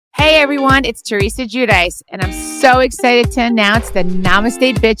Hey everyone, it's Teresa Giudice, and I'm so excited to announce that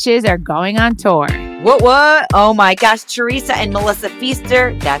Namaste Bitches are going on tour. What? Oh my gosh, Teresa and Melissa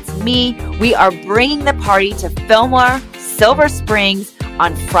Feaster, that's me. We are bringing the party to Fillmore, Silver Springs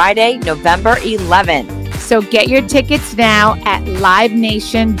on Friday, November 11th. So get your tickets now at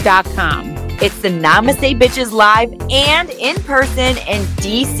livenation.com. It's the Namaste Bitches live and in person in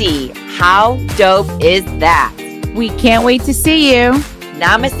DC. How dope is that? We can't wait to see you.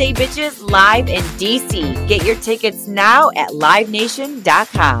 Namaste Bitches live in DC. Get your tickets now at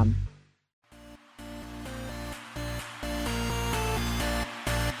livenation.com.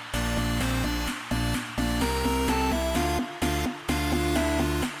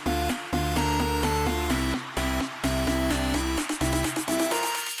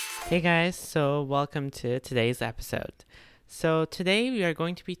 Hey guys, so welcome to today's episode. So today we are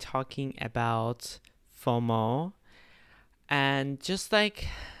going to be talking about FOMO and just like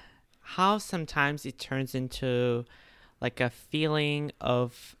how sometimes it turns into like a feeling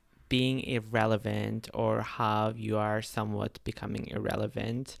of being irrelevant or how you are somewhat becoming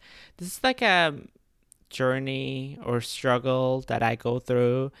irrelevant. This is like a journey or struggle that I go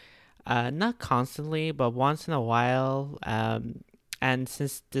through, not constantly, but once in a while. And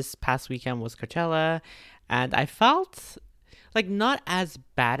since this past weekend was Coachella, and I felt like not as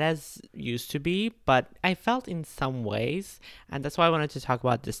bad as used to be, but I felt in some ways. And that's why I wanted to talk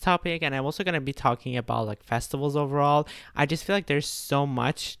about this topic. And I'm also going to be talking about like festivals overall. I just feel like there's so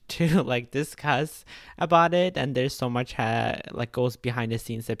much to like discuss about it. And there's so much like goes behind the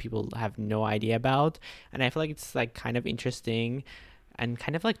scenes that people have no idea about. And I feel like it's like kind of interesting and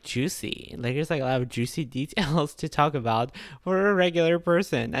kind of like juicy. Like there's like a lot of juicy details to talk about for a regular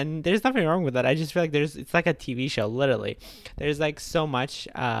person, and there's nothing wrong with that. I just feel like it's like a TV show, literally. There's like so much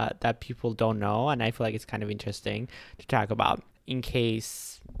that people don't know, and I feel like it's kind of interesting to talk about in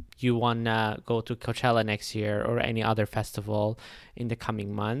case you wanna go to Coachella next year or any other festival in the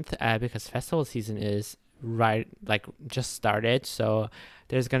coming month, because festival season is just started, so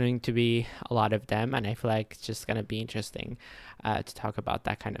there's going to be a lot of them, and I feel like it's just going to be interesting to talk about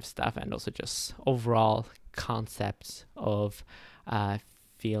that kind of stuff, and also just overall concepts of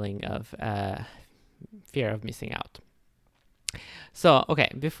feeling of fear of missing out. So, okay,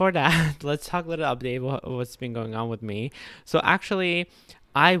 before that, let's talk a little update what's been going on with me. So actually,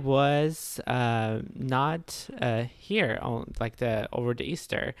 I was not here on over the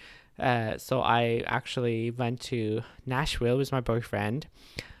Easter. So I actually went to Nashville with my boyfriend.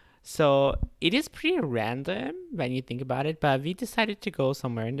 So it is pretty random when you think about it, but we decided to go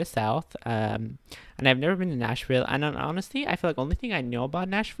somewhere in the South. And I've never been to Nashville. And honestly, I feel like the only thing I know about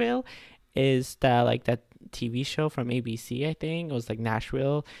Nashville is that TV show from ABC, I think. It was like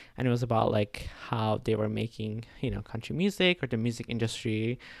Nashville, and it was about like how they were making, country music or the music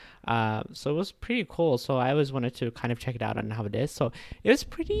industry. So it was pretty cool. So I always wanted to kind of check it out and how it is. So it was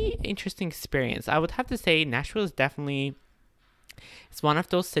pretty interesting experience. I would have to say Nashville is definitely, it's one of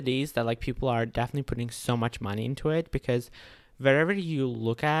those cities that like people are definitely putting so much money into it, because wherever you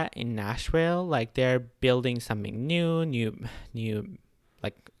look at in Nashville, like they're building something new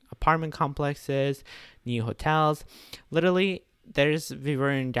like apartment complexes, new hotels. Literally, we were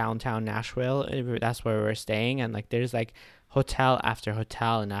in downtown Nashville. That's where we were staying, and like there's like hotel after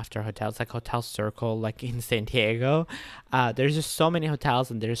hotel and after hotel. It's like Hotel Circle, like in San Diego. There's just so many hotels,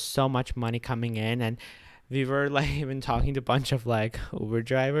 and there's so much money coming in. And we were like even talking to a bunch of like Uber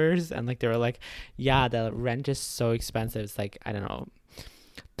drivers, and like they were like, yeah, the rent is so expensive. It's like, I don't know,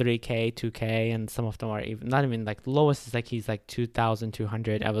 $3,000, $2,000, and some of them are even not even like the lowest is like he's like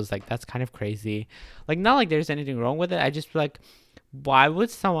 $2,200. I was like, that's kind of crazy. Like, not like there's anything wrong with it. I just feel like, why would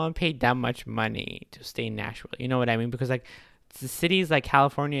someone pay that much money to stay in Nashville? You know what I mean? Because like the cities like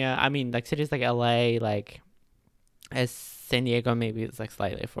California, I mean like cities like LA, like as San Diego, maybe it's like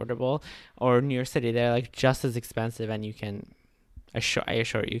slightly affordable, or New York City, they're like just as expensive, and you can I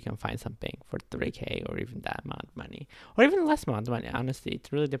assure you can find something for $3,000 or even that amount of money, or even less amount of money. Honestly, it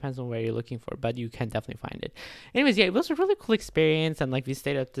really depends on where you're looking for, but you can definitely find it. Anyways, yeah, it was a really cool experience, and like we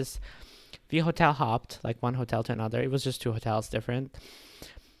stayed at we hotel hopped like one hotel to another. It was just two hotels different.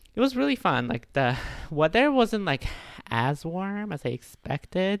 It was really fun. Like the weather wasn't like as warm as I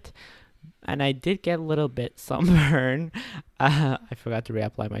expected, and I did get a little bit sunburn. I forgot to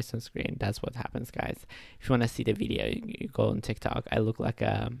reapply my sunscreen. That's what happens, guys. If you want to see the video, you go on TikTok. I look like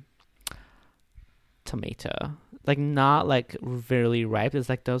a tomato, like not like really ripe. It's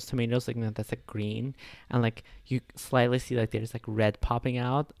like those tomatoes like that's like green, and like you slightly see like there's like red popping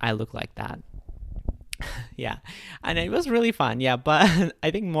out. I look like that. Yeah, and it was really fun. Yeah, but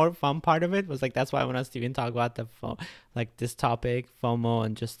I think more fun part of it was like that's why I want us to even talk about like this topic, FOMO,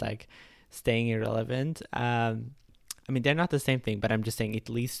 and just like staying irrelevant. I mean, they're not the same thing, but I'm just saying it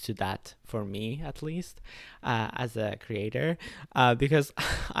leads to that for me, at least, as a creator, because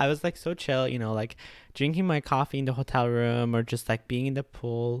I was like so chill, like drinking my coffee in the hotel room or just like being in the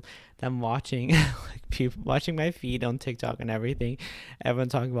pool, then watching like people watching my feed on TikTok and everything, everyone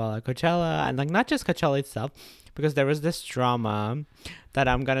talking about like Coachella and like not just Coachella itself, because there was this drama that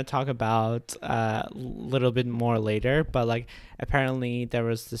I'm gonna talk about a little bit more later. But like apparently there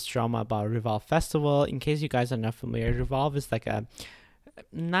was this drama about Revolve Festival. In case you guys are not familiar, Revolve is like a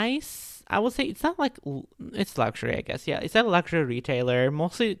nice, I would say it's not like it's luxury, I guess. Yeah, it's a luxury retailer,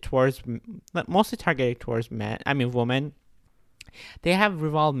 mostly targeted towards men. I mean women. They have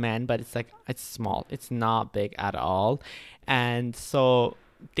Revolve Men, but it's like it's small. It's not big at all, and so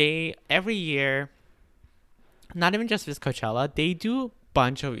they every year, not even just with Coachella, they do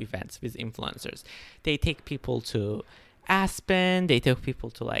bunch of events with influencers. They take people to Aspen, they took people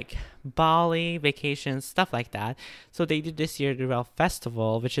to like Bali, vacations, stuff like that. So they did this year the Revolve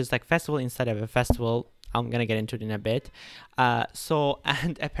Festival, which is like festival inside of a festival. I'm gonna get into it in a bit.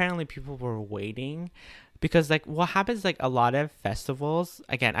 And apparently people were waiting because like what happens like a lot of festivals,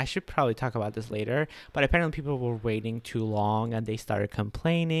 again, I should probably talk about this later, but apparently people were waiting too long and they started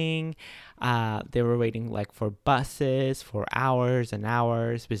complaining. They were waiting like for buses for hours and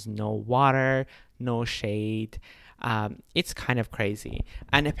hours with no water, no shade. It's kind of crazy.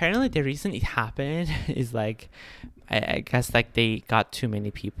 And apparently the reason it happened is like I guess like they got too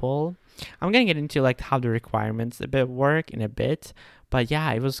many people. I'm gonna get into like how the requirements a bit work in a bit, but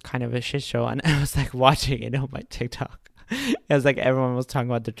yeah, it was kind of a shit show, and I was like watching it on my TikTok. It was like everyone was talking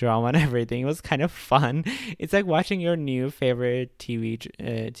about the drama and everything. It was kind of fun. It's like watching your new favorite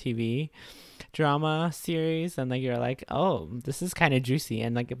TV drama series, and like you're like, oh, this is kind of juicy,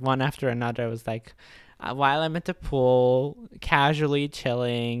 and like one after another was like. While I'm at the pool, casually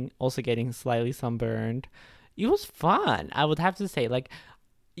chilling, also getting slightly sunburned, it was fun. I would have to say, like,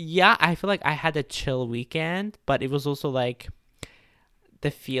 yeah, I feel like I had a chill weekend, but it was also like the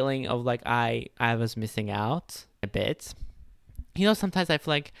feeling of like I was missing out a bit. Sometimes I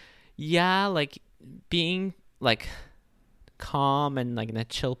feel like, yeah, like being like calm and like in a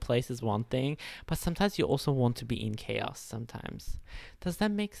chill place is one thing, but sometimes you also want to be in chaos sometimes. Does that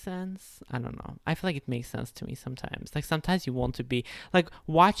make sense? I don't know. I feel like it makes sense to me sometimes. Like sometimes you want to be like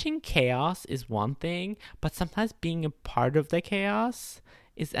watching chaos is one thing, but sometimes being a part of the chaos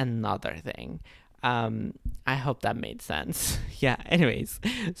is another thing. I hope that made sense. Yeah, anyways,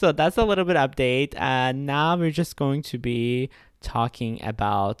 so that's a little bit update. Now we're just going to be talking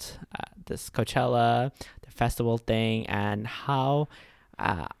about this Coachella festival thing and how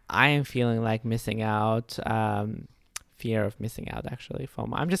I am feeling like missing out, fear of missing out, actually,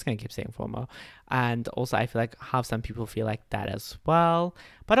 FOMO. I'm just gonna keep saying FOMO. And also I feel like how some people feel like that as well,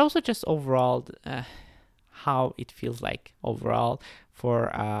 but also just overall how it feels like overall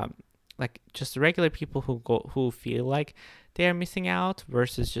for like just regular people who feel like they are missing out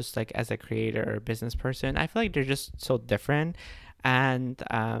versus just like as a creator or business person. I feel like they're just so different, and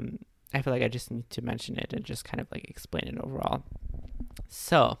I feel like I just need to mention it and just kind of like explain it overall.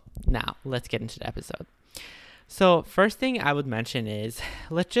 So now let's get into the episode. So first thing I would mention is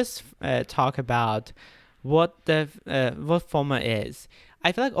let's just talk about what FOMO is.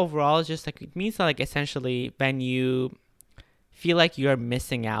 I feel like overall it's just like it means that like essentially when you feel like you're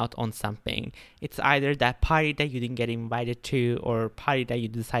missing out on something, it's either that party that you didn't get invited to, or party that you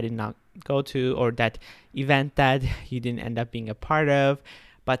decided not go to, or that event that you didn't end up being a part of.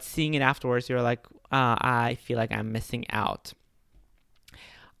 But seeing it afterwards, you're like, I feel like I'm missing out.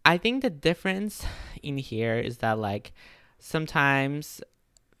 I think the difference in here is that like sometimes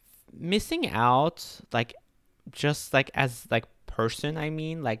missing out, like just like as like person, I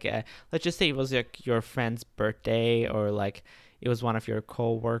mean, like let's just say it was like your friend's birthday, or like it was one of your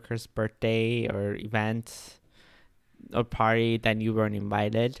co-workers' birthday or event or party that you weren't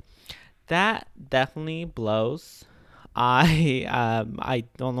invited. That definitely blows. I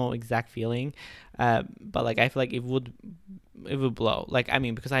don't know exact feeling, but like I feel like it would blow. Like I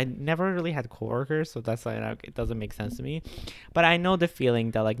mean, because I never really had coworkers, so that's why it doesn't make sense to me. But I know the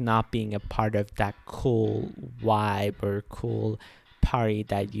feeling that like not being a part of that cool vibe or cool party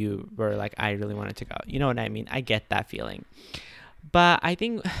that you were like, I really wanted to go. You know what I mean? I get that feeling. But I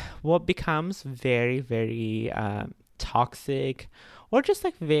think what becomes very, very toxic, or just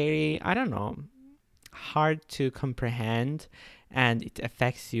like very, I don't know, hard to comprehend, and it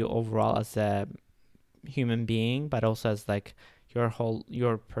affects you overall as a human being, but also as like your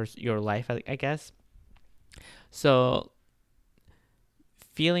life, I guess, So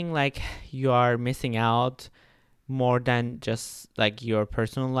feeling like you are missing out more than just like your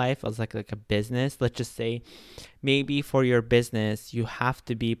personal life as like a business. Let's just say maybe for your business you have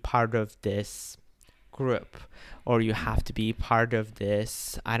to be part of this group, or you have to be part of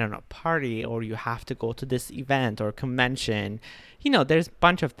this, I don't know, party, or you have to go to this event or convention. There's a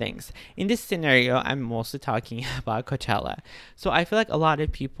bunch of things. In this scenario, I'm mostly talking about Coachella. So I feel like a lot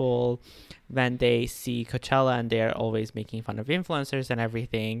of people, when they see Coachella and they're always making fun of influencers and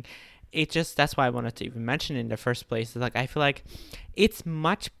everything, that's why I wanted to even mention it in the first place. Is like, I feel like it's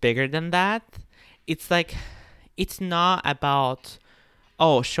much bigger than that. It's like, it's not about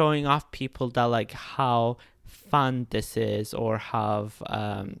showing off people that like how fun this is, or have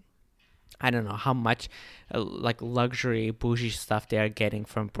I don't know how much like luxury bougie stuff they are getting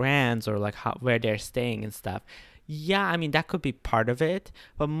from brands, or like where they're staying and stuff. Yeah, I mean that could be part of it,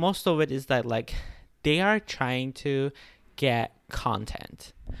 but most of it is that like they are trying to get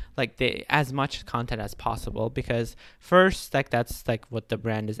content, like as much content as possible, because first, like that's like what the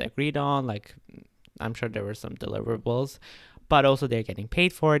brand is agreed on. Like I'm sure there were some deliverables, but also they're getting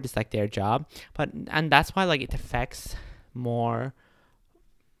paid for it. It's like their job. And that's why like it affects more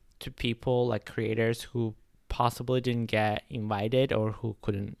to people like creators who possibly didn't get invited, or who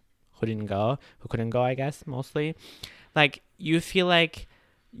couldn't go, I guess, mostly. Like you feel like,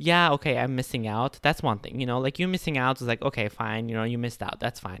 yeah, okay, I'm missing out. That's one thing, like you missing out is like, okay, fine, you missed out.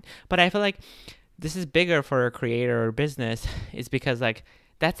 That's fine. But I feel like this is bigger for a creator or business, is because like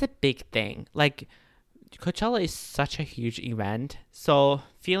that's a big thing. Like Coachella is such a huge event, so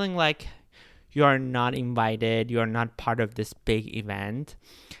feeling like you are not invited, you are not part of this big event,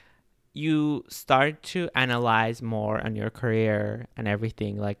 you start to analyze more on your career and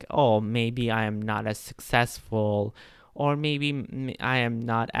everything. Like, oh, maybe I am not as successful, or maybe I am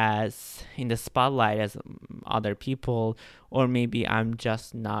not as in the spotlight as other people, or maybe I'm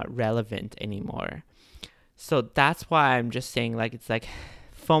just not relevant anymore. So that's why I'm just saying, like, it's like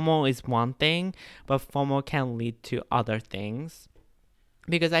FOMO is one thing, but FOMO can lead to other things.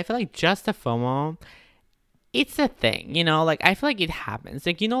 Because I feel like just the FOMO, it's a thing, like I feel like it happens.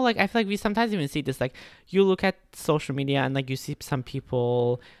 Like, like I feel like we sometimes even see this, like you look at social media and like you see some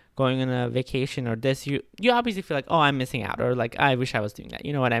people going on a vacation or this, you obviously feel like, oh, I'm missing out, or like I wish I was doing that.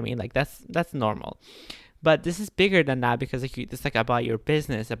 You know what I mean? Like that's normal. But this is bigger than that, because like it's like about your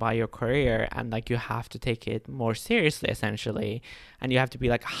business, about your career, and like you have to take it more seriously, essentially. And you have to be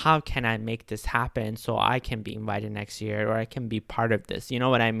like, how can I make this happen so I can be invited next year, or I can be part of this? You know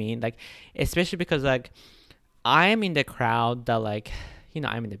what I mean? Like, especially because like I am in the crowd that like,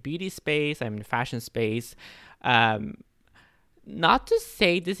 I'm in the beauty space, I'm in the fashion space. Not to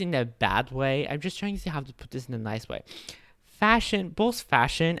say this in a bad way, I'm just trying to see how to put this in a nice way. Both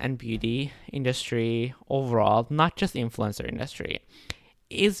fashion and beauty industry overall, not just influencer industry,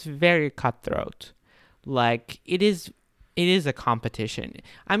 is very cutthroat. Like it is a competition.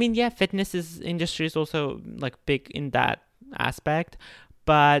 I mean, yeah, industry is also like big in that aspect,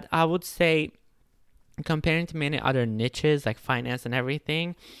 but I would say comparing to many other niches like finance and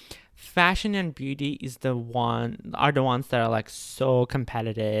everything, fashion and beauty are the ones that are like so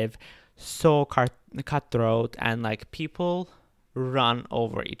competitive, so cutthroat, and like people run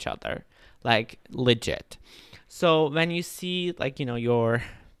over each other, like legit. So when you see like your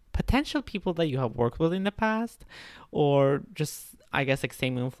potential people that you have worked with in the past, or just I guess like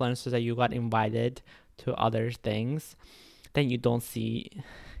same influencers that you got invited to other things, then you don't see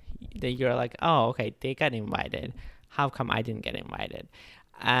that, you're like, oh, okay, they got invited, how come I didn't get invited?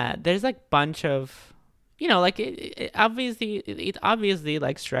 There's like bunch of like it obviously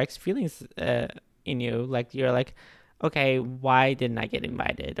like strikes feelings in you, like you're like, okay, why didn't I get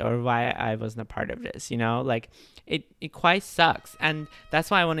invited, or why I wasn't a part of this? Like it quite sucks. And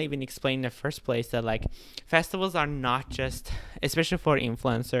that's why I want to even explain in the first place that like festivals are not just, especially for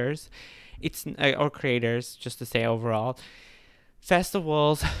influencers, it's or creators, just to say overall,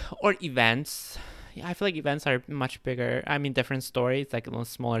 festivals or events. I feel like events are much bigger. I mean, different story. It's like a little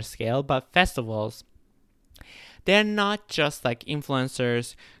smaller scale, but festivals, they're not just like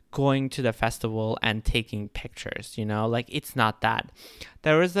influencers going to the festival and taking pictures, like it's not that.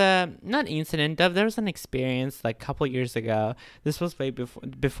 There was there was an experience like a couple years ago. This was way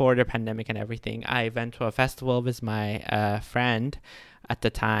before the pandemic and everything. I went to a festival with my friend at the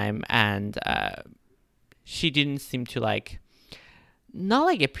time, and she didn't seem to like, not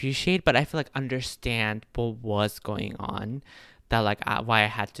like appreciate, but I feel like understand what was going on. That like why I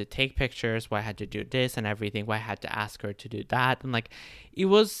had to take pictures, why I had to do this and everything, why I had to ask her to do that. And like it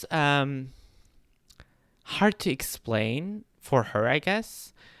was hard to explain for her, I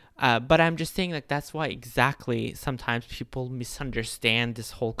guess. But I'm just saying, like, that's why exactly sometimes people misunderstand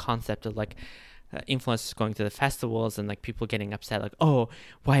this whole concept of like influencers going to the festivals and like people getting upset, like, oh,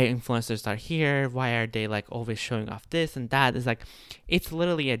 why influencers are here? Why are they like always showing off this and that? Is like, it's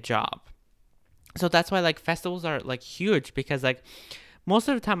literally a job. So that's why like festivals are like huge, because like most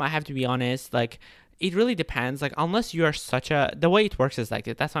of the time, I have to be honest, like it really depends. Like, unless you are the way it works is like,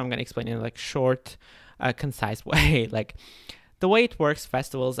 that's why I'm going to explain in like short, concise way. Like, the way it works,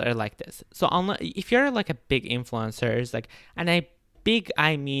 festivals are like this. So if you're like a big influencer, like, and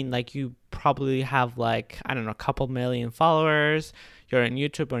I mean like you probably have like, I don't know, a couple million followers, you're on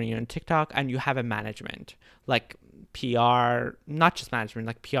YouTube or you're on TikTok, and you have a management, like PR, not just management,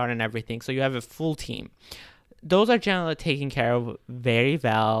 like PR and everything. So you have a full team. Those are generally taken care of very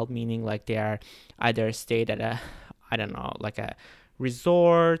well, meaning like they are either stayed at a, I don't know, like a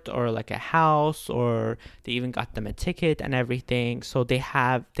resort or like a house, or they even got them a ticket and everything. So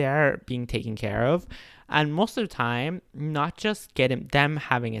they're being taken care of. And most of the time, not just getting them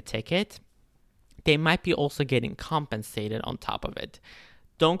having a ticket, they might be also getting compensated on top of it.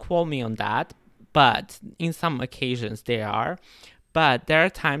 Don't quote me on that, but in some occasions they are. But there are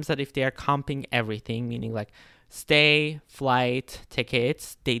times that if they are comping everything, meaning like stay, flight,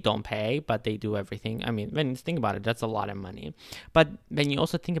 tickets, they don't pay, but they do everything. I mean, when you think about it, that's a lot of money. But when you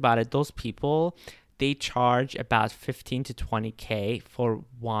also think about it, those people, they charge about 15 to 20K for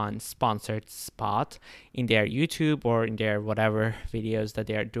one sponsored spot in their YouTube or in their whatever videos that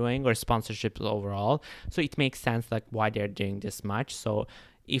they are doing, or sponsorships overall. So it makes sense like why they're doing this much. So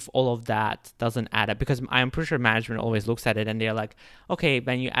if all of that doesn't add up, because I'm pretty sure management always looks at it and they're like, okay,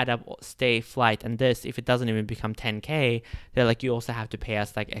 when you add up stay, flight, and this, if it doesn't even become 10K, they're like, you also have to pay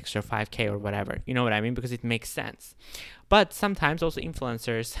us like extra 5K or whatever. You know what I mean? Because it makes sense. But sometimes also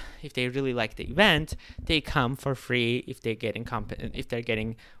influencers, if they really like the event, they come for free if they're getting if they're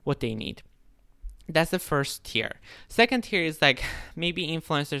getting what they need. That's the first tier. Second tier is like maybe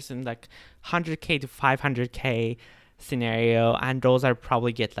influencers in like 100K to 500K scenario, and those are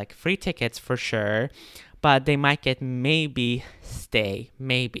probably get like free tickets for sure, but they might get maybe stay,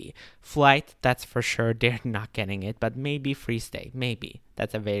 maybe flight, that's for sure they're not getting it, but maybe free stay, maybe.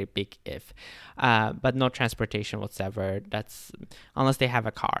 That's a very big if. But no transportation whatsoever. That's unless they have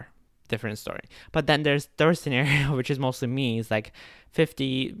a car, different story. But then there's third scenario, which is mostly me, is like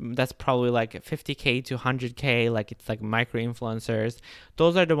 50, that's probably like 50K to 100K, like it's like micro influencers.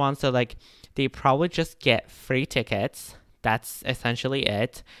 Those are the ones that like they probably just get free tickets. That's essentially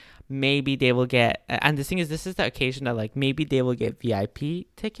it. Maybe they will get, and the thing is, this is the occasion that like maybe they will get VIP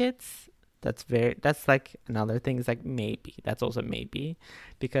tickets. That's like another thing, is like maybe, that's also maybe,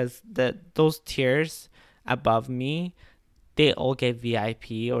 because those tiers above me, they all get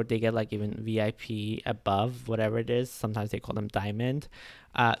VIP, or they get like even VIP above, whatever it is. Sometimes they call them diamond.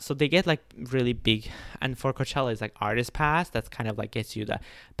 So they get like really big. And for Coachella, it's like artist pass. That's kind of like gets you the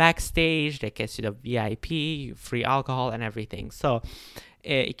backstage, that gets you the VIP, free alcohol and everything. So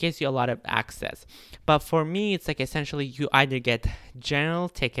it gives you a lot of access. But for me, it's like essentially you either get general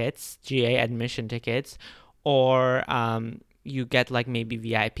tickets, GA admission tickets, or you get like maybe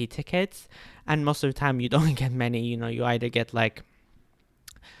VIP tickets. And most of the time you don't get many. You either get like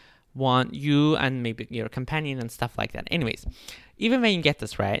you and maybe your companion and stuff like that. Anyways, even when you get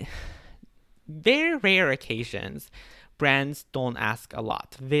this, right, very rare occasions brands don't ask a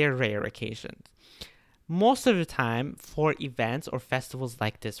lot. Very rare occasions. Most of the time for events or festivals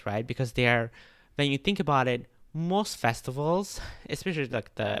like this, right, because they are, when you think about it, most festivals, especially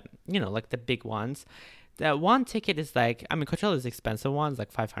like the big ones, that one ticket is like, I mean, Coachella is expensive one, it's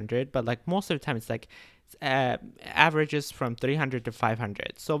like 500, but like most of the time it's like averages from 300 to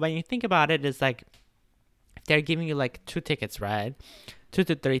 500. So when you think about it, it's like they're giving you like 2 tickets, right? 2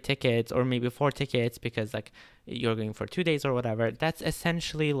 to 3 tickets, or maybe 4 tickets, because like you're going for 2 days or whatever. That's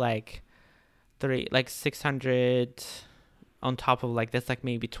essentially like 600 on top of like, that's like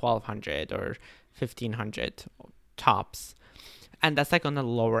maybe 1,200 or 1,500 tops. And that's like on the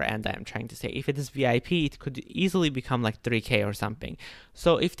lower end, I'm trying to say. If it is VIP, it could easily become like 3K or something.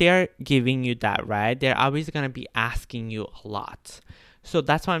 So if they're giving you that, right, they're always going to be asking you a lot. So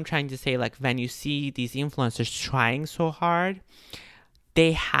that's why I'm trying to say, like, when you see these influencers trying so hard,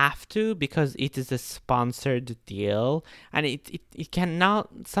 they have to, because it is a sponsored deal. And it cannot,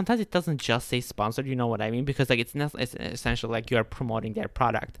 sometimes it doesn't just say sponsored, you know what I mean? Because like it's not essentially like you are promoting their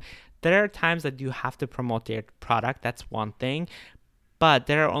product. There are times that you have to promote their product. That's one thing. But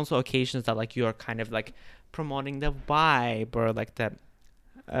there are also occasions that like you are kind of like promoting the vibe or like the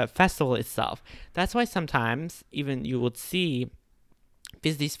festival itself. That's why sometimes even you would see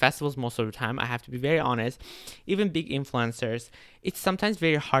visit these festivals most of the time, I have to be very honest, even big influencers, it's sometimes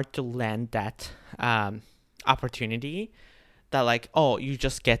very hard to land that opportunity that like, oh, you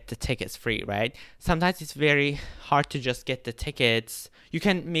just get the tickets free, right? Sometimes it's very hard to just get the tickets. You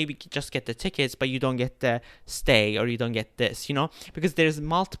can maybe just get the tickets, but you don't get the stay, or you don't get this, because there's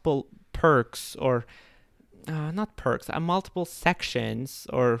multiple perks, or not perks, multiple sections,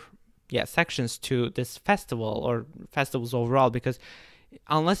 or sections to this festival, or festivals overall, because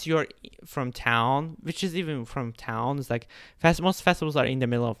unless you're from town, which is even from town, it's like most festivals are in the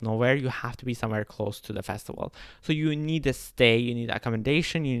middle of nowhere. You have to be somewhere close to the festival. So you need a stay, you need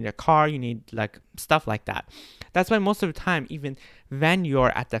accommodation, you need a car, you need like stuff like that. That's why most of the time, even when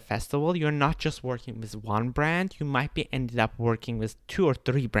you're at the festival, you're not just working with one brand. You might be ended up working with 2 or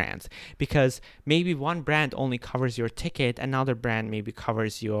 3 brands, because maybe one brand only covers your ticket, another brand maybe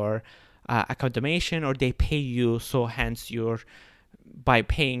covers your accommodation, or they pay you, so hence by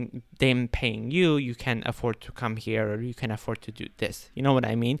paying you, you can afford to come here, or you can afford to do this. You know what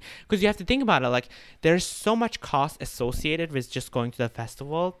I mean? Because you have to think about it, like there's so much cost associated with just going to the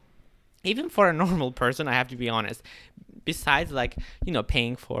festival. Even for a normal person, I have to be honest, besides like,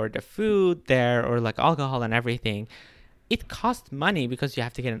 paying for the food there, or like alcohol and everything, it costs money, because you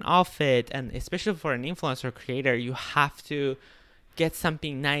have to get an outfit, and especially for an influencer creator, you have to get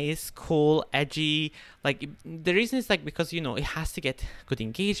something nice, cool, edgy. Like the reason is like because it has to get good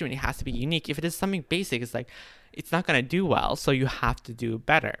engagement, it has to be unique. If it is something basic, it's like it's not gonna do well, so you have to do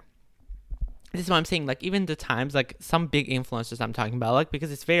better. This is what I'm saying, like even the times, like some big influencers I'm talking about, like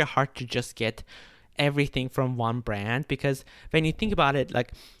because it's very hard to just get everything from one brand, because when you think about it,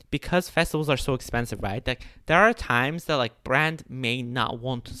 like because festivals are so expensive, right? Like there are times that like brand may not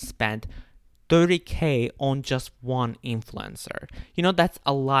want to spend $30,000 on just one influencer. That's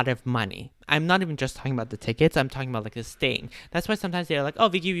a lot of money. I'm not even just talking about the tickets. I'm talking about like the staying. That's why sometimes they're like, oh,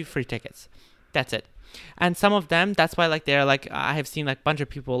 we give you free tickets. That's it. And some of them, that's why like they're like, I have seen like a bunch of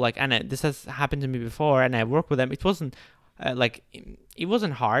people like, and this has happened to me before, and I worked with them. It wasn't it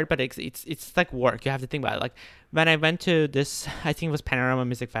wasn't hard, but it's like work. You have to think about it. Like when I went to this, I think it was Panorama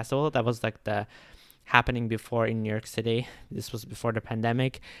Music Festival. That was like the happening before in New York City. This was before the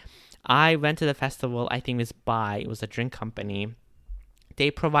pandemic. I went to the festival, I think it was a drink company.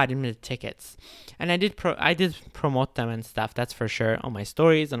 They provided me the tickets, and I did promote them and stuff, that's for sure, on my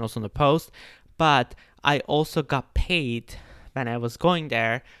stories and also on the post. But I also got paid when I was going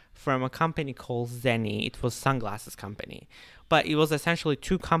there from a company called Zenni. It was sunglasses company, but it was essentially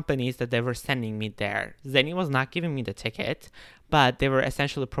 2 companies that they were sending me there. Zenni was not giving me the ticket, but they were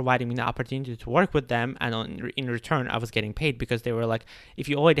essentially providing me the opportunity to work with them, and in return I was getting paid, because they were like, if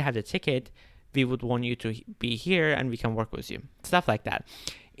you already have the ticket, we would want you to be here and we can work with you, stuff like that.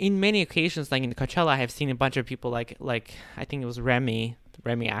 In many occasions, like in Coachella, I have seen a bunch of people like I think it was Remy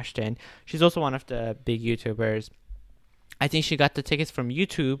Ashton. She's also one of the big YouTubers. I think she got the tickets from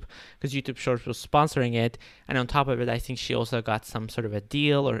YouTube, because YouTube Shorts was sponsoring it. And on top of it, I think she also got some sort of a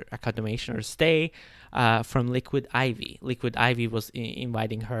deal or accommodation or stay from Liquid Ivy. Liquid Ivy was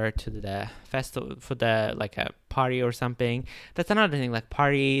inviting her to the festival for the like a party or something. That's another thing, like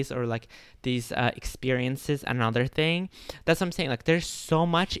parties or like these experiences. Another thing. That's what I'm saying. Like there's so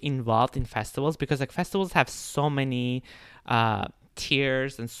much involved in festivals, because like festivals have so many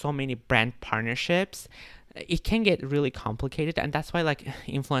tiers and so many brand partnerships. It can get really complicated, and that's why like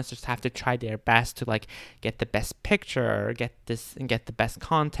influencers have to try their best to like get the best picture, get this and get the best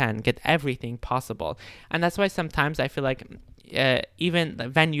content, get everything possible. And that's why sometimes I feel like even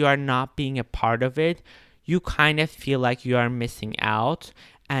when you are not being a part of it, you kind of feel like you are missing out,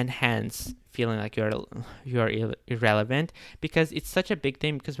 and hence feeling like you're irrelevant, because it's such a big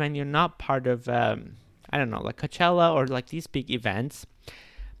thing. Because when you're not part of I don't know, like Coachella or like these big events,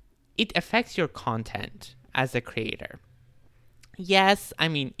 it affects your content as a creator. Yes, I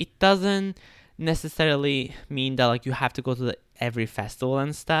mean, it doesn't necessarily mean that like you have to go to every festival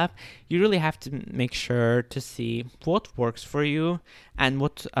and stuff. You really have to make sure to see what works for you and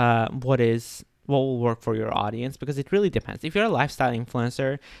what will work for your audience, because it really depends. If you're a lifestyle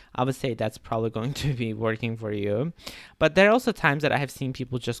influencer, I would say that's probably going to be working for you. But there are also times that I have seen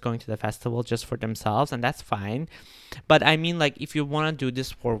people just going to the festival just for themselves, and that's fine. But I mean, like, if you want to do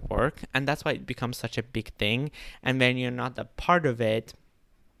this for work, and that's why it becomes such a big thing, and when you're not a part of it,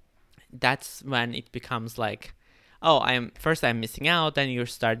 that's when it becomes like, oh, I'm missing out. Then you're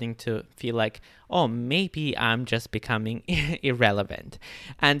starting to feel like, oh, maybe I'm just becoming irrelevant.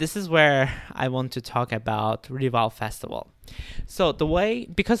 And this is where I want to talk about Revolve Festival. So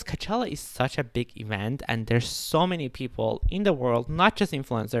because Coachella is such a big event, and there's so many people in the world, not just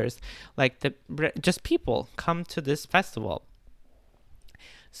influencers, like just people come to this festival.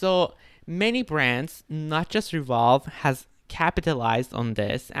 So many brands, not just Revolve, has capitalized on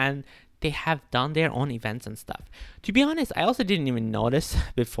this, and they have done their own events and stuff. To be honest, I also didn't even notice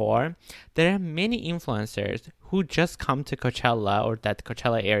before. There are many influencers who just come to Coachella or that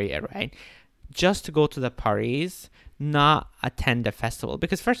Coachella area, right? Just to go to the parties, not attend the festival.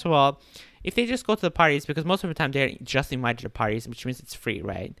 Because first of all, if they just go to the parties, because most of the time they're just invited to parties, which means it's free,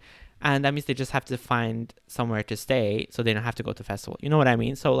 right? And that means they just have to find somewhere to stay, so they don't have to go to festival. You know what I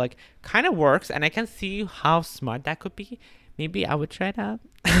mean? So like, kind of works, and I can see how smart that could be. Maybe I would try that.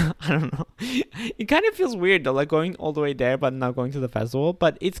 I don't know. It kind of feels weird though, like going all the way there but not going to the festival.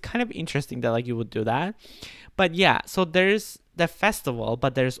 But it's kind of interesting that like you would do that. But yeah, so there's the festival,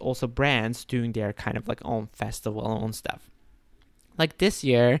 but there's also brands doing their kind of like own festival, own stuff. Like this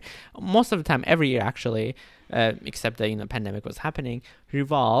year, most of the time, every year actually, except the pandemic was happening,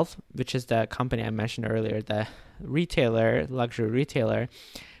 Revolve, which is the company I mentioned earlier, the retailer, luxury retailer,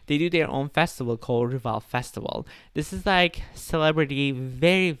 they do their own festival called Revolve Festival. This is like celebrity,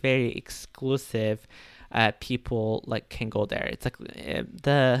 very, very exclusive people like can go there. It's like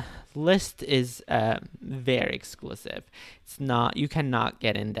the list is very exclusive. It's not, you cannot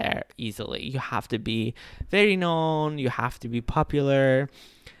get in there easily. You have to be very known, you have to be popular,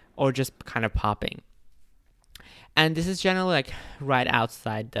 or just kind of popping. And this is generally like right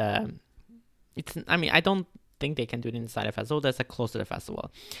outside the, I don't think they can do it inside a festival. That's like close to the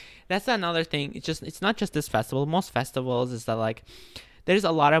festival. That's another thing. It's not just this festival. Most festivals is that like there's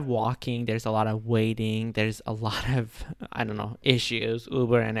a lot of walking, there's a lot of waiting, there's a lot of issues,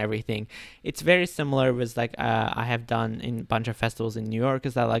 Uber and everything. It's very similar with like I have done in a bunch of festivals in New York,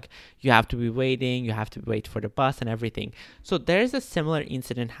 is that like you have to be waiting, you have to wait for the bus and everything. So there's a similar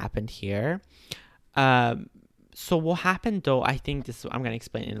incident happened here. So what happened though, I think this, I'm going to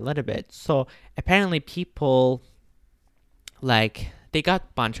explain in a little bit. So apparently people, like, they got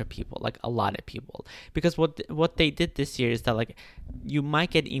a bunch of people, like a lot of people. Because what they did this year is that like you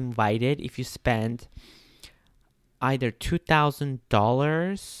might get invited if you spend either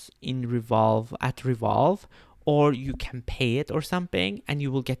 $2,000 in Revolve, or you can pay it or something and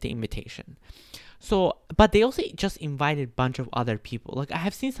you will get the invitation. So, but they also just invited a bunch of other people. Like I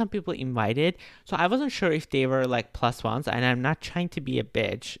have seen some people invited, so I wasn't sure if they were like plus ones, and I'm not trying to be a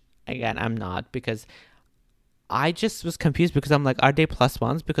bitch. Again, I'm not, because I just was confused because I'm like, are they plus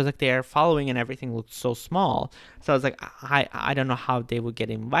ones? Because like their following and everything looked so small. So I was like, I don't know how they would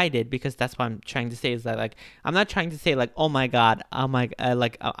get invited, because that's what I'm trying to say is that like, I'm not trying to say like, oh my God,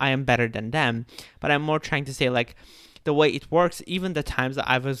 I am better than them. But I'm more trying to say like, the way it works, even the times that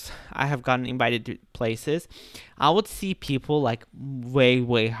I have gotten invited to places, I would see people like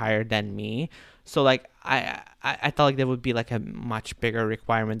way higher than me. So like, I thought like there would be like a much bigger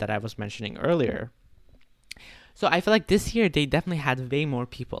requirement that I was mentioning earlier. So I feel like this year they definitely had way more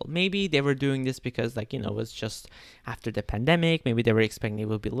people. Maybe they were doing this because like, it was just after the pandemic. Maybe they were expecting it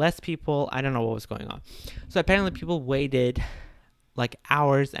would be less people. I don't know what was going on. So apparently people waited like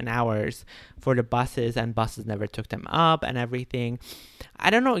hours and hours for the buses, and buses never took them up and everything. I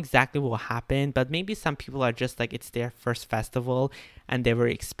don't know exactly what happened, but maybe some people are just like, it's their first festival and they were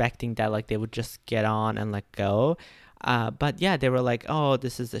expecting that like they would just get on and like go. But yeah, they were like, oh,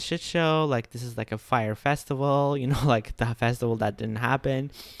 this is a shit show. Like this is like a fire festival, like the festival that didn't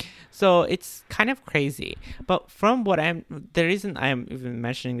happen. So it's kind of crazy. But from what the reason I'm even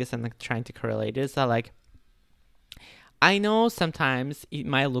mentioning this and like trying to correlate is that like, I know sometimes it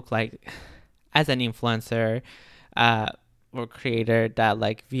might look like as an influencer or creator that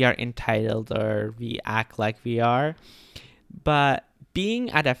like we are entitled or we act like we are. But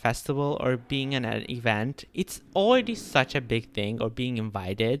being at a festival or being at an event, it's already such a big thing, or being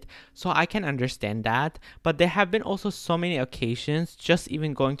invited. So I can understand that. But there have been also so many occasions, just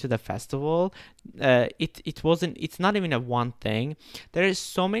even going to the festival, it's not even a one thing. There is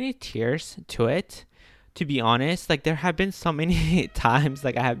so many tiers to it. To be honest, like there have been so many times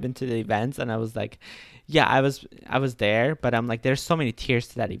like I have been to the events and I was like, yeah, I was there, but I'm like, there's so many tiers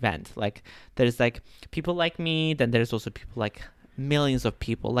to that event. Like there's like people like me, then there's also people like millions of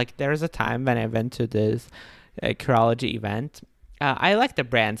people. Like there was a time when I went to this Curology event. I like the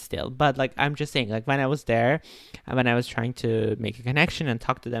brand still, but like I'm just saying, like when I was there and when I was trying to make a connection and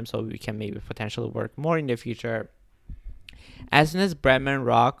talk to them so we can maybe potentially work more in the future, as soon as Bretman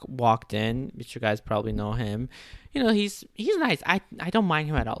Rock walked in, which you guys probably know him, he's nice. I don't mind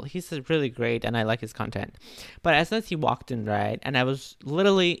him at all. He's really great and I like his content. But as soon as he walked in, right, and I was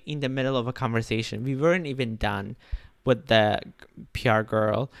literally in the middle of a conversation, we weren't even done with the PR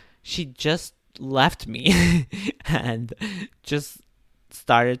girl. She just left me and just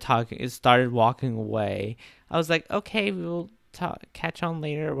started walking away. I was like, okay, catch on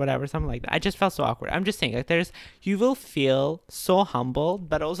later or whatever, something like that. I just felt so awkward. I'm just saying, like, you will feel so humbled,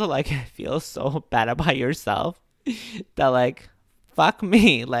 but also like feel so bad about yourself that like, fuck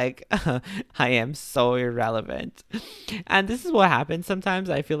me, like I am so irrelevant. And this is what happens sometimes.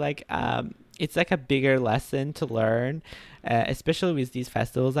 I feel like it's like a bigger lesson to learn, especially with these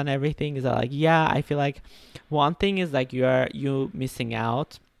festivals and everything, is that like, yeah, I feel like one thing is like you missing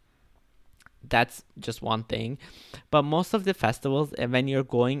out. That's just one thing. But most of the festivals, when you're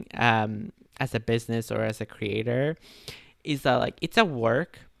going as a business or as a creator, is that like it's a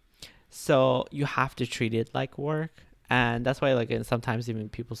work, so you have to treat it like work. And that's why, like, and sometimes even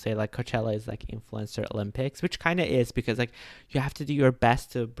people say like Coachella is like influencer Olympics, which kind of is, because like you have to do your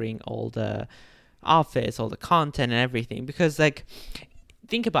best to bring all the outfits, all the content and everything. Because like,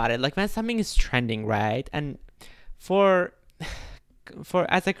 think about it, like when something is trending, right? And for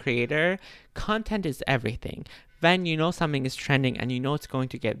as a creator, content is everything. When you know something is trending and you know it's going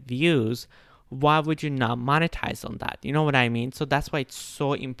to get views, why would you not monetize on that? You know what I mean? So that's why it's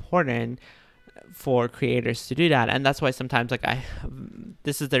so important for creators to do that. And that's why sometimes like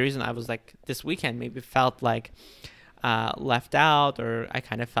this is the reason I was like this weekend maybe felt like left out, or I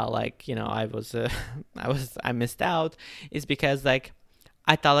kind of felt like, you know, I missed out, is because like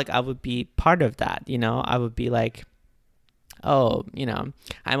I thought like I would be part of that, you know. I would be like, oh, you know,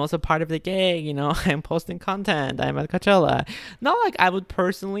 I'm also part of the gig, you know, I'm posting content, I'm at Coachella. Not like I would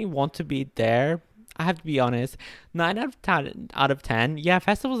personally want to be there. I have to be honest, 9 out of 10, yeah,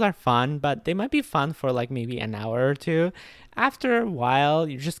 festivals are fun, but they might be fun for like maybe an hour or two. After a while,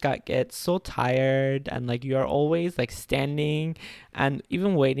 you just get so tired, and like you're always like standing and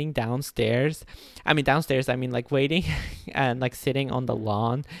even waiting downstairs. I mean like waiting and like sitting on the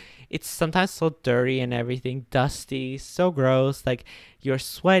lawn. It's sometimes so dirty and everything, dusty, so gross. Like you're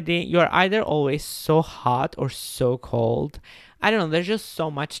sweating. You're either always so hot or so cold. I don't know. There's just so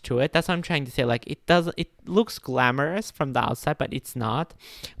much to it. That's what I'm trying to say. Like it looks glamorous from the outside, but it's not.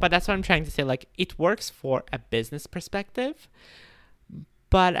 But that's what I'm trying to say. Like it works for a business perspective.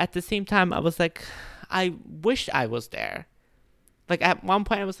 But at the same time, I was like, I wish I was there. Like at one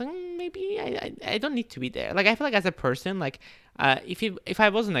point I was like, maybe I don't need to be there. Like I feel like as a person, like if I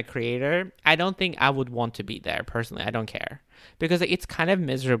wasn't a creator, I don't think I would want to be there personally. I don't care, because like, it's kind of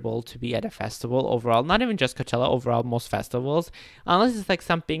miserable to be at a festival overall. Not even just Coachella, overall most festivals, unless it's like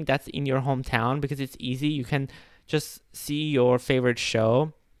something that's in your hometown, because it's easy. You can just see your favorite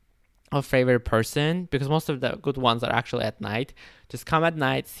show or favorite person, because most of the good ones are actually at night. Just come at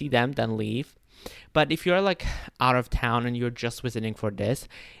night, see them, then leave. But if you're like out of town and you're just visiting for this,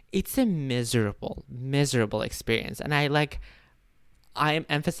 it's a miserable experience. And I am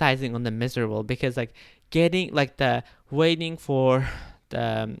emphasizing on the miserable, because like getting like the waiting for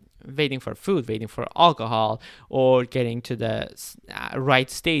food, waiting for alcohol, or getting to the right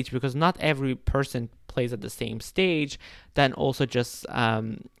stage, because not every person plays at the same stage. Then also just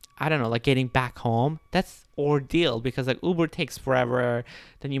I don't know, like getting back home, that's ordeal, because like Uber takes forever.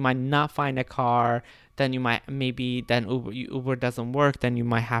 Then you might not find a car. Then Uber doesn't work. Then you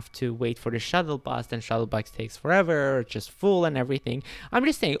might have to wait for the shuttle bus. Then shuttle bus takes forever, it's just full and everything. I'm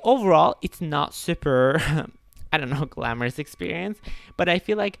just saying, overall, it's not super, I don't know, glamorous experience. But I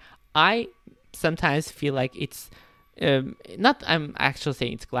feel like I sometimes feel like it's, not I'm actually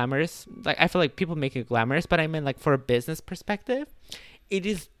saying it's glamorous. Like I feel like people make it glamorous, but I mean like for a business perspective, it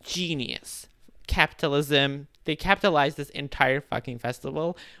is genius. Capitalism. They capitalize this entire fucking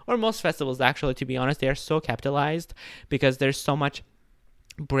festival, or most festivals actually, to be honest. They are so capitalized because there's so much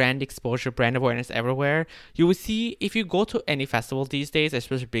brand exposure, brand awareness everywhere. You will see, if you go to any festival these days,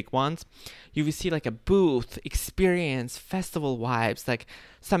 especially big ones, you will see like a booth, experience, festival vibes, like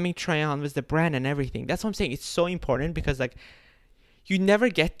something try on with the brand and everything. That's what I'm saying. It's so important, because like you never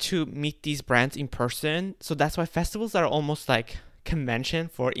get to meet these brands in person. So that's why festivals are almost like convention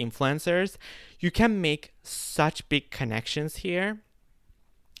for influencers. You can make such big connections here.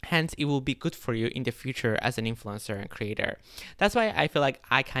 Hence, it will be good for you in the future as an influencer and creator. That's why I feel like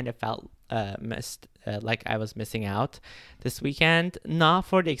I kind of felt like I was missing out this weekend. Not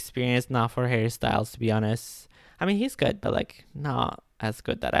for the experience, not for Harry Styles, to be honest. I mean, he's good, but like not as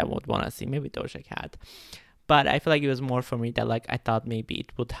good that I would want to see. Maybe Doja Cat. But I feel like it was more for me that like I thought maybe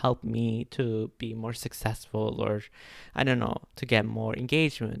it would help me to be more successful, or I don't know, to get more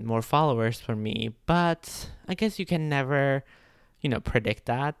engagement, more followers for me. But I guess you can never, you know, predict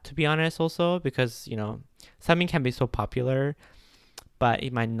that, to be honest, also, because, you know, something can be so popular, but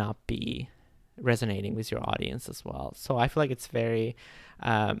it might not be resonating with your audience as well. So I feel like it's very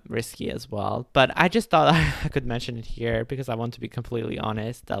risky as well. But I just thought I could mention it here, because I want to be completely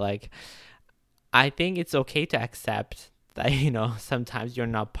honest that like I think it's okay to accept that, sometimes you're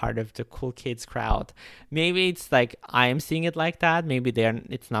not part of the cool kids crowd. Maybe it's like I'm seeing it like that. Maybe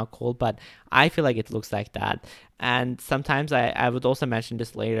it's not cool, but I feel like it looks like that. And sometimes I would also mention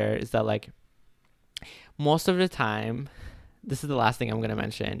this later, is that like most of the time, this is the last thing I'm going to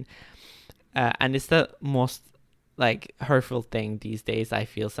mention. And it's the most like hurtful thing these days, I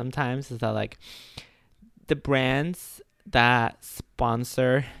feel sometimes, is that like the brands that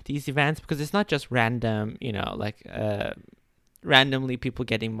sponsor these events, because it's not just random, randomly people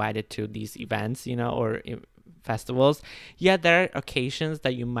get invited to these events, or festivals. Yeah, there are occasions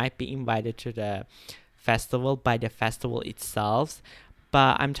that you might be invited to the festival by the festival itself.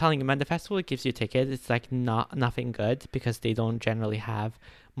 But I'm telling you, man, the festival gives you tickets. It's like nothing good, because they don't generally have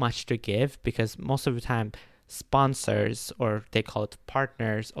much to give, because most of the time sponsors, or they call it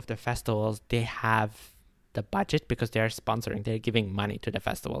partners of the festivals, they have the budget because they're sponsoring, they're giving money to the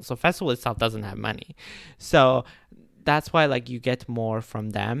festival. So festival itself doesn't have money. So that's why like you get more from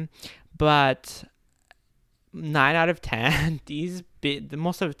them. But 9 out of 10,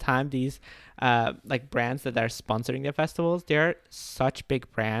 most of the time, these like brands that are sponsoring the festivals, they're such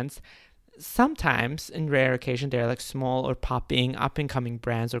big brands. Sometimes, in rare occasion, they're like small or popping, up and coming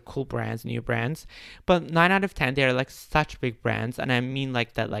brands, or cool brands, new brands. But 9 out of 10, they're like such big brands, and I mean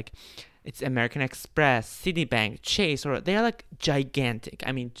like that, like it's American Express, Citibank, Chase, or they're like gigantic.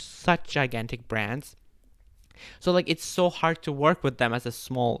 I mean, such gigantic brands. So like it's so hard to work with them as a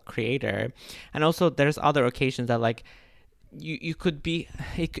small creator. And also there's other occasions that like you could be,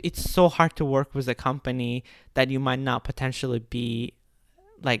 it's so hard to work with a company that you might not potentially be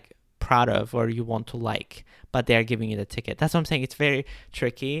like proud of, or you want to like, but they're giving you the ticket. That's what I'm saying. It's very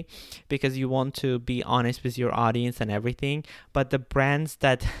tricky, because you want to be honest with your audience and everything, but the brands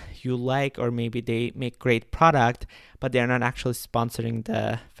that you like, or maybe they make great product, but they're not actually sponsoring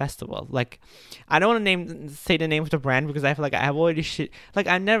the festival. Like, I don't want to say the name of the brand, because I feel like I have already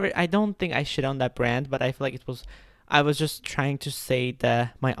I don't think I shit on that brand, but I feel like I was just trying to say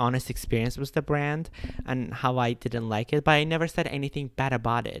my honest experience with the brand and how I didn't like it, but I never said anything bad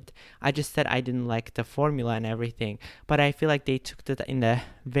about it. I just said I didn't like the formula and everything, but I feel like they took it in a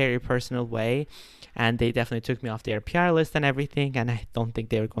very personal way, and they definitely took me off their PR list and everything, and I don't think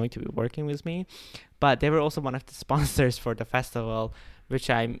they were going to be working with me. But they were also one of the sponsors for the festival, which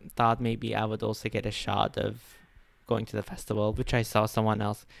I thought maybe I would also get a shot of going to the festival, which I saw someone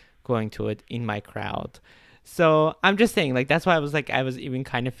else going to it in my crowd. So I'm just saying, like, that's why I was even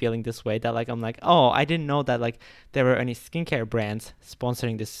kind of feeling this way, that like I'm like, oh, I didn't know that like there were any skincare brands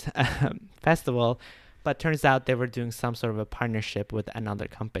sponsoring this festival, but turns out they were doing some sort of a partnership with another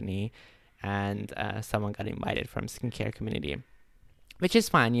company, and someone got invited from skincare community, which is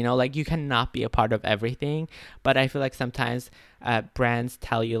fine, like you cannot be a part of everything. But I feel like sometimes brands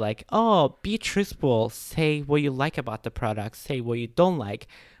tell you like, oh, be truthful, say what you like about the product, say what you don't like.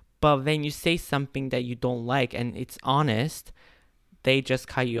 But when you say something that you don't like and it's honest, they just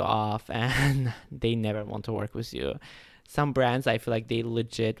cut you off and they never want to work with you. Some brands, I feel like they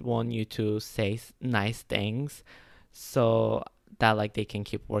legit want you to say nice things so that like they can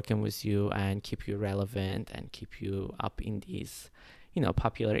keep working with you and keep you relevant and keep you up in these,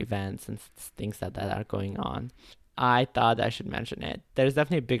 popular events and things that are going on. I thought I should mention it. There's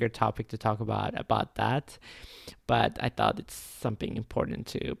definitely a bigger topic to talk about that, but I thought it's something important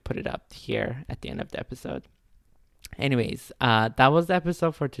to put it up here at the end of the episode. Anyways, that was the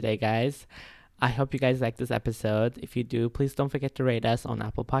episode for today, guys. I hope you guys like this episode. If you do, please don't forget to rate us on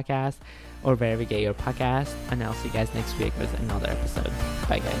Apple Podcasts or wherever you get your podcast. And I'll see you guys next week with another episode.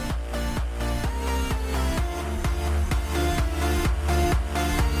 Bye, guys.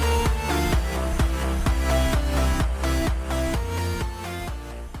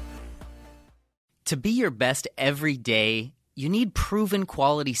 To be your best every day, you need proven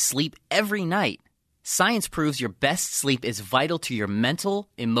quality sleep every night. Science proves your best sleep is vital to your mental,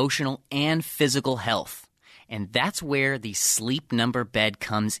 emotional, and physical health. And that's where the Sleep Number bed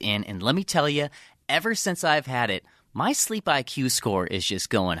comes in. And let me tell you, ever since I've had it, my sleep IQ score is just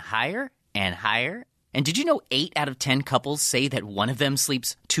going higher and higher. And did you know 8 out of 10 couples say that one of them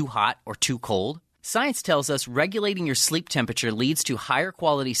sleeps too hot or too cold? Science tells us regulating your sleep temperature leads to higher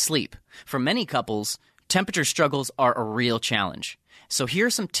quality sleep. For many couples, temperature struggles are a real challenge. So here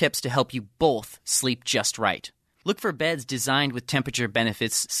are some tips to help you both sleep just right. Look for beds designed with temperature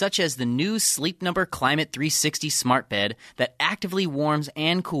benefits, such as the new Sleep Number Climate 360 smart bed that actively warms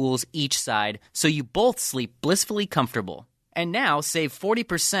and cools each side so you both sleep blissfully comfortable. And now save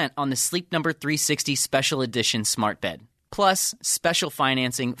 40% on the Sleep Number 360 Special Edition smart bed, plus special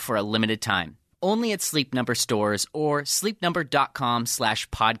financing for a limited time. Only at Sleep Number stores or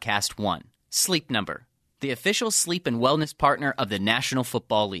sleepnumber.com/podcast1. Sleep Number. the official sleep and wellness partner of the National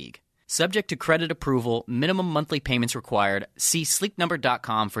Football League. Subject to credit approval, minimum monthly payments required. See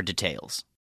sleepnumber.com for details.